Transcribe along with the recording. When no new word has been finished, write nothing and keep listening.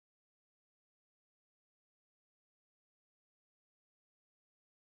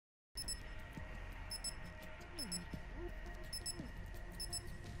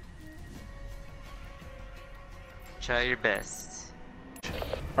Try your best.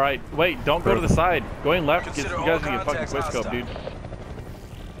 Alright, wait, don't go to the side. Going left, you guys can get fucking quick scope, dude.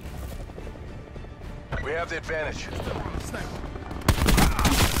 We have the advantage.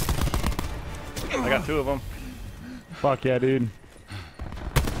 I got 2 of them. Fuck yeah, dude.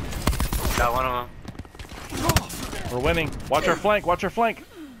 Got one of them. We're winning. Watch our flank, watch our flank.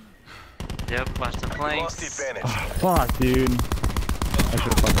 Yep, watch the flanks. Lost the advantage. Fuck, dude. I should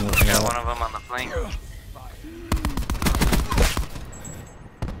have fucking looked Got at one of them on the flank.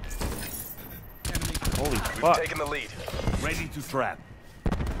 Holy We've fuck. taken the lead. Ready to trap.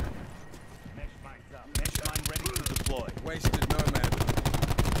 Mesh mines up. Mesh mine ready to deploy. Wasted nomad.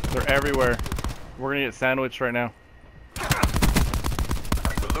 They're everywhere. We're gonna get sandwiched right now. We're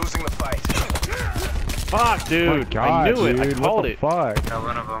losing the fight. Fuck, dude. Oh my God, I knew it. I dude. called What the it. fuck? Got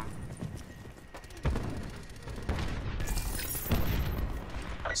one of them.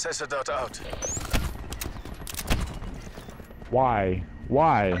 Cessadot out. Why?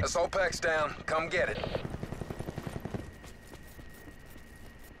 Why? Assault pack's down. Come get it.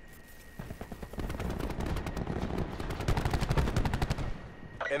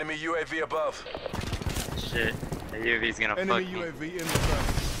 Enemy UAV above. Shit. The UAV's gonna Enemy fuck me. UAV in the front.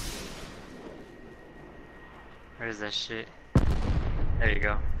 Where's that shit? There you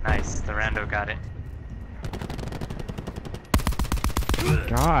go. Nice. The rando got it.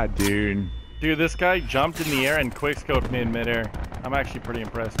 God, dude. Dude, this guy jumped in the air and quickscoped me in midair. I'm actually pretty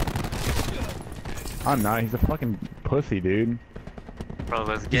impressed. I'm not. He's a fucking pussy, dude. Bro,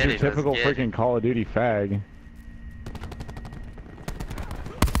 let's He's get your it. typical Let's get freaking Call of Duty fag. it.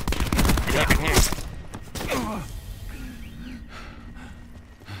 Get here.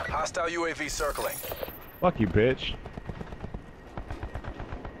 Hostile UAV circling. Fuck you, bitch.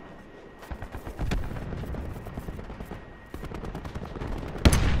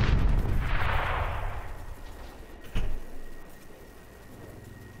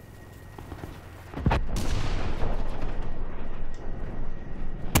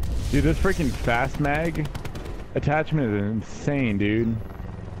 Dude, this freaking fast mag attachment is insane, dude.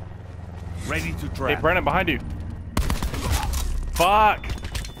 Ready to Hey, trap. Brennan, behind you. Fuck!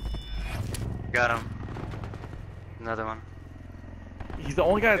 Got him. Another one. He's the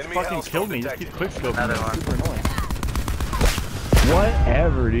only guy that's Enemy fucking hellstorm killed me. He just keeps detected. quickscoping. Another It's one. super annoying.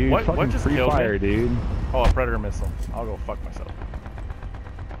 Whatever, dude. What Fucking just free killed me? fire, dude. Oh, a predator missile. I'll go fuck myself.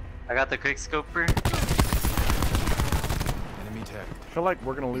 I got the quick scoper. Enemy tag. I feel like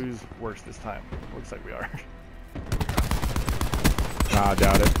we're gonna lose worse this time. Looks like we are. Nah, I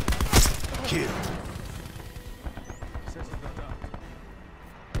doubt it. Kill.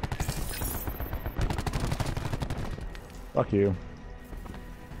 Fuck you.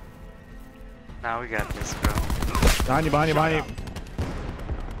 Now we got this, bro. Behind you, behind you, behind you.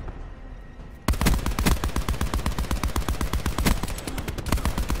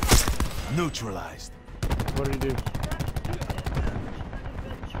 Neutralized. What did he do?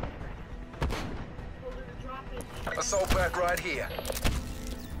 Assault pack right here.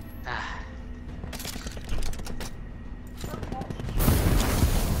 Ah.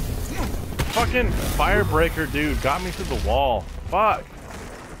 Fucking firebreaker dude got me through the wall. Fuck.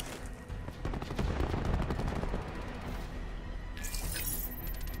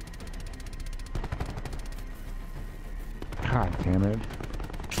 God damn it.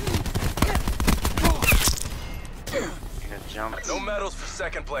 Good jump. No medals for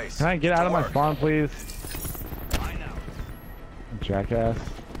second place. Can I get out of my Work. spawn, please? I know. Jackass.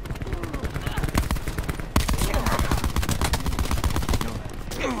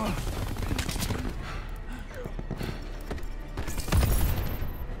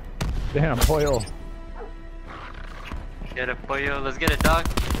 Damn, Foil. Get it, pollo. Let's get it, dog.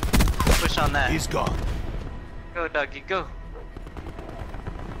 Push on that. He's gone. Go, doggy, go.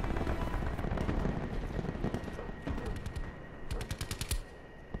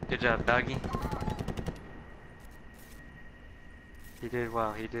 Good job, doggy. He did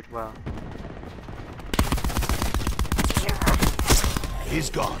well, he did well. He's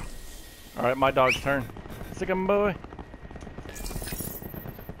gone. Alright, my dog's turn. Sick him, boy.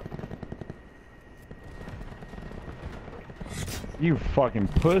 You fucking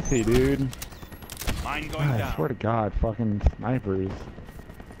pussy, dude. Mine going I down. swear to God, fucking snipers.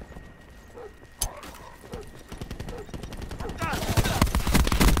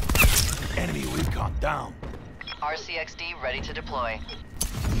 Enemy recon down. RCXD ready to deploy.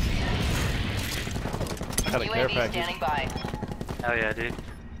 Got a care UAV package. standing by. Hell yeah, dude.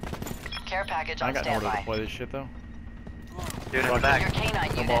 Care package I on got nowhere to standby. deploy this shit though. Dude, in the Fuck. back. Your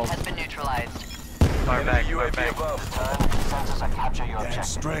canine unit balls. has been neutralized. Far back, Enemy far UAV back. above. That's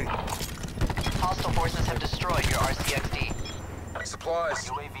straight. Hostile forces have destroyed your RCXD. Supplies.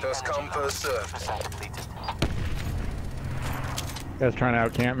 First come, first serve. Guys trying to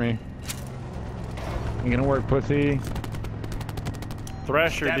outcamp me. Ain't gonna work, pussy.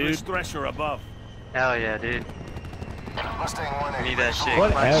 Thresher, dude. Established Thresher above. Hell yeah, dude. We need that shit.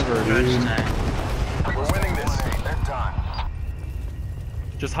 Whatever, clutch dude. tonight. We're winning this.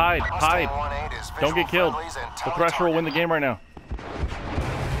 Just hide, hide. Don't get killed. The Thresher will win the game right now.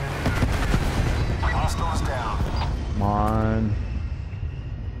 Come on.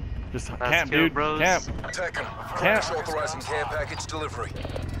 Just Let's camp, kill, dude. bros. Camp. Tekken. Camp. Crash authorizing care package delivery.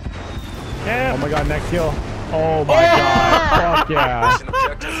 Oh Camp. my god, next kill. Oh my god. Fuck yeah. Mission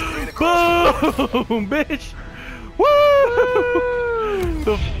objective green across the Boom, bitch. Woo!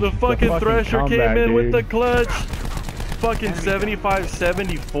 The fucking Thresher comeback, came in with dude. the clutch. Fucking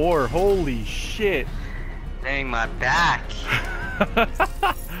 75-74. Holy shit. Dang, my back.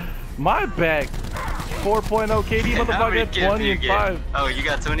 My back. 4.0 KD, How many motherfucker. kills do 20 you and get? 5. Oh, you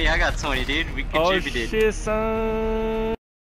got 20? I got 20, dude. We Oh contributed. shit, son.